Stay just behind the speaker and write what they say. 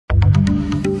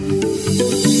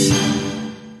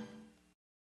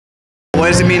What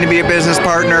does it mean to be a business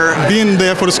partner? Being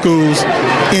there for the schools,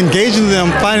 engaging them,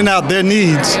 finding out their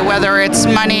needs. Whether it's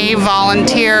money,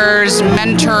 volunteers,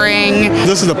 mentoring.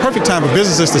 This is the perfect time for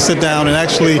businesses to sit down and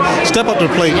actually step up to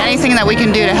the plate. Anything that we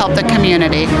can do to help the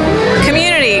community.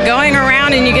 Community, going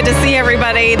around and you get to see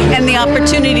everybody. And the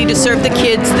opportunity to serve the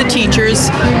kids, the teachers,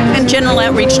 and general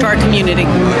outreach to our community.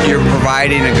 You're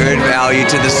providing a good value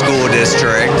to the school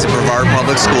district, to Brevard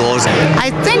Public Schools.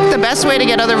 I think the best way to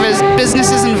get other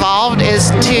businesses involved is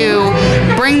to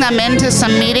bring them into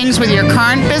some meetings with your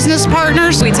current business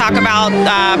partners. We talk about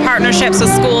partnerships with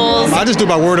schools. I just do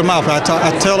by word of mouth. I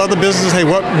tell other businesses, hey,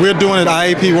 what we're doing at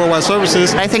IAP Worldwide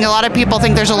Services. I think a lot of people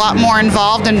think there's a lot more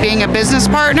involved in being a business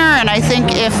partner, and I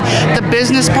think if the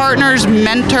business partners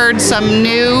mentored some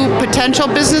new potential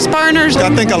business partners.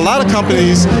 I think a lot of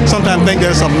companies sometimes think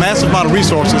there's a massive amount of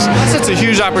resources. It's a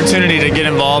huge opportunity to get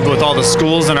involved with all the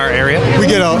schools in our area. We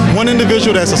get one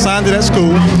individual that's assigned to that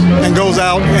school and goes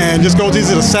out and just goes either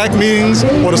to the SAC meetings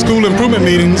or the school improvement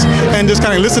meetings and just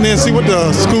kind of listen in and see what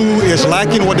the school is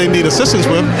lacking, what they need assistance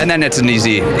with. And then it's an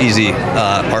easy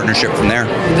partnership from there.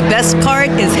 The best part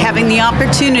is having the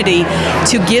opportunity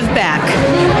to give back.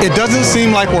 It doesn't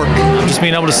seem like work. Just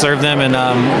being able to serve them and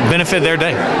benefit their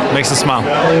day makes us smile.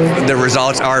 The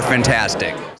results are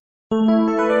fantastic.